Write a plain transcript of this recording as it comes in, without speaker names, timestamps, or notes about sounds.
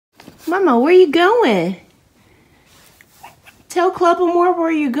Mama, where you going? Tell Club AMOUR where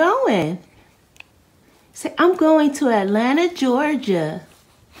you going. Say, I'm going to Atlanta, Georgia.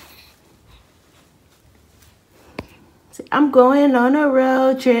 Say, I'm going on a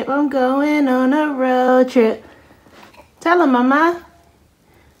road trip. I'm going on a road trip. Tell him, Mama.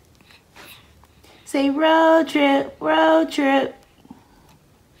 Say, road trip, road trip.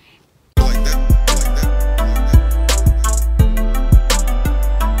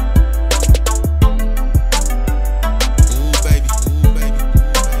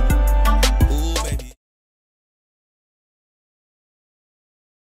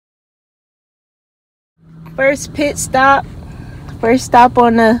 First pit stop. First stop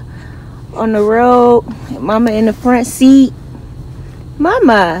on the road. Mama in the front seat.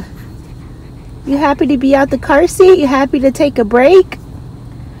 Mama, you happy to be out the car seat? You happy to take a break?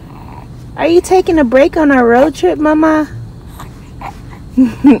 Are you taking a break on our road trip, Mama?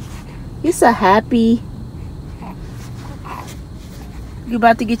 You so happy. You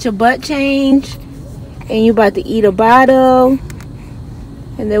about to get your butt changed. And you about to eat a bottle.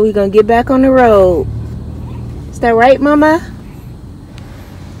 And then we're gonna get back on the road. Is that right, Mama?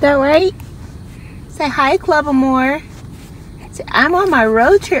 Is that right? Say hi, Club AMOUR. Say, I'm on my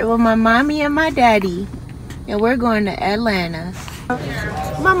road trip with my mommy and my daddy. And we're going to Atlanta.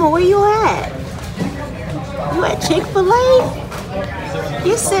 Mama, where you at? You at Chick-fil-A?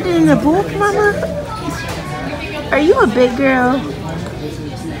 You sitting in the booth, Mama? Are you a big girl?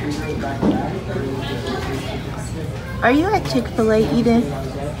 Are you at Chick-fil-A eating?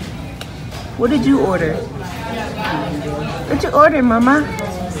 What did you order? What you order, Mama?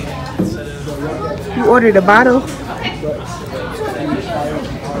 You ordered a bottle?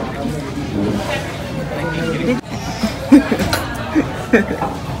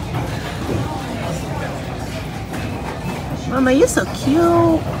 Mama, you're so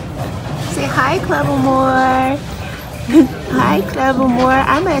cute. Say hi, Club AMOUR. Hi, Club AMOUR.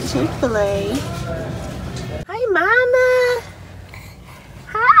 I'm at Chick-fil-A. Hi, Mama.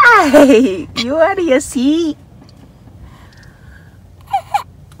 Hi. You out of your seat?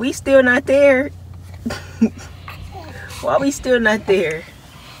 We still not there. Why we still not there?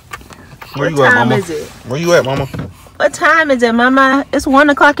 Where you at, Mama? What time is it? Where you at, Mama? What time is it, Mama? It's 1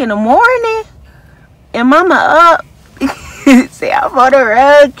 o'clock in the morning. And Mama up. Say, I'm on a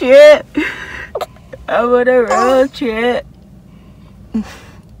road trip. I'm on a road trip.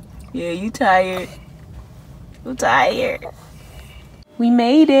 Yeah, you tired. I'm tired. We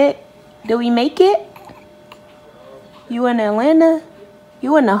made it. Did we make it? You in Atlanta?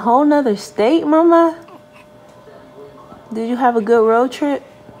 You in a whole nother state, Mama? Did you have a good road trip?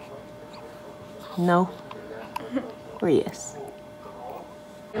 No. Or yes?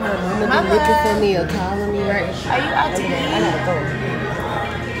 Mama be looking for me or calling me right. Are you out to eat? I gotta go.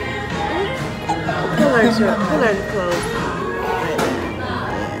 Pull her clothes.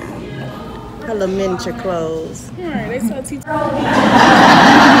 Her little miniature clothes. Alright, they so teach. They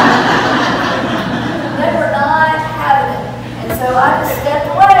were not having it. And so I just stepped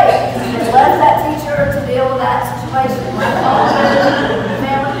away and left that teacher to deal with that situation. Like all the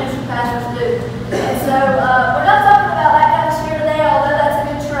family and pastors do. And so we're not talking about that kind of share today, although that's a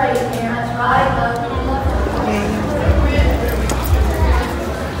good trait, parents, right?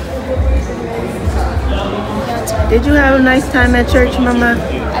 Did you have a nice time at church, Mama?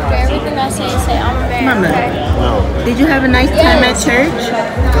 After everything I say I'm a man. Mama, Okay? No. did you have a nice time at church?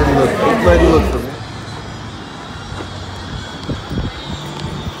 Let me look for me.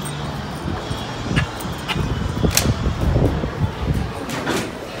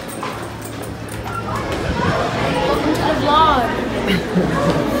 Welcome to the vlog.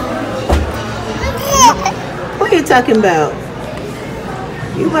 What are you talking about?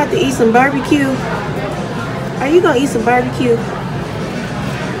 You about to eat some barbecue? Are you gonna eat some barbecue?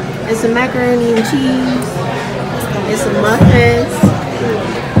 And some macaroni and cheese? And some muffins?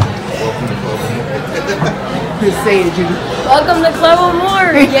 Say it, Judy. Welcome to Club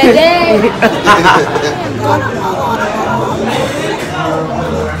AMOUR. Yeah, Dad.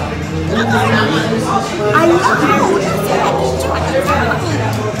 I love you.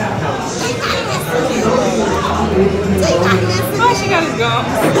 Oh, she gotta go.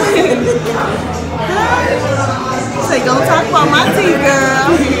 Say, don't talk about my tea,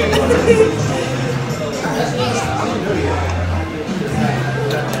 girl.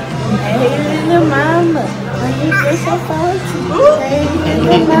 Hey, little mama. Why you get so fancy? Hey,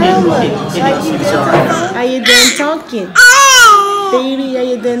 little mama. Are you done talking? Baby, are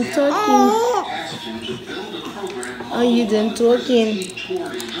you done talking? Are you done talking?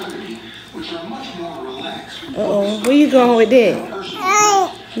 Uh-oh. Where you going with that?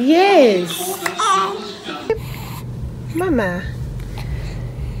 Yes. Mama,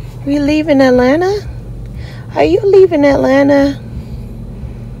 we leaving Atlanta? Are you leaving Atlanta?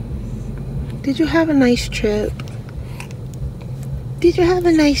 Did you have a nice trip? Did you have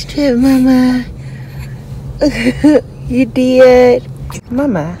a nice trip, Mama? You did.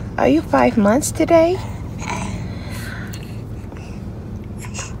 Mama, are you 5 months today?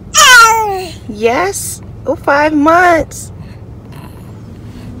 Yes. Oh, 5 months.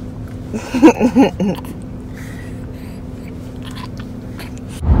 What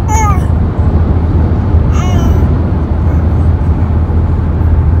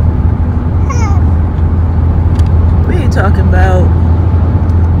are you talking about?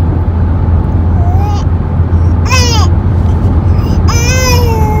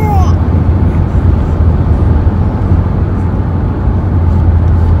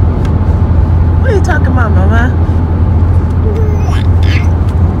 What are you talking about, Mama?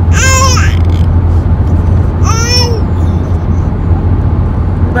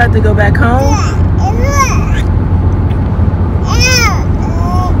 You about to go back home?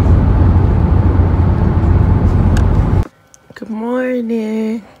 Good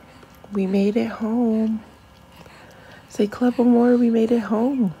morning. We made it home. Say, Club AMOUR, we made it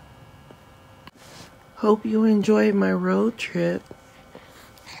home. Hope you enjoyed my road trip,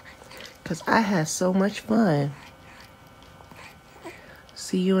 because I had so much fun.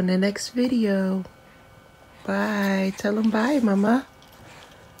 See you in the next video. Bye. Tell them bye, Mama.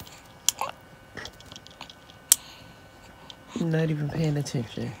 I'm not even paying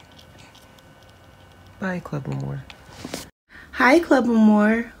attention. Bye, Club AMOUR. Hi, Club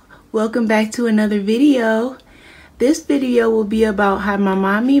AMOUR. Welcome back to another video. This video will be about how my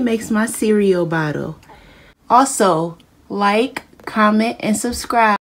mommy makes my cereal bottle. Also, like, comment, and subscribe.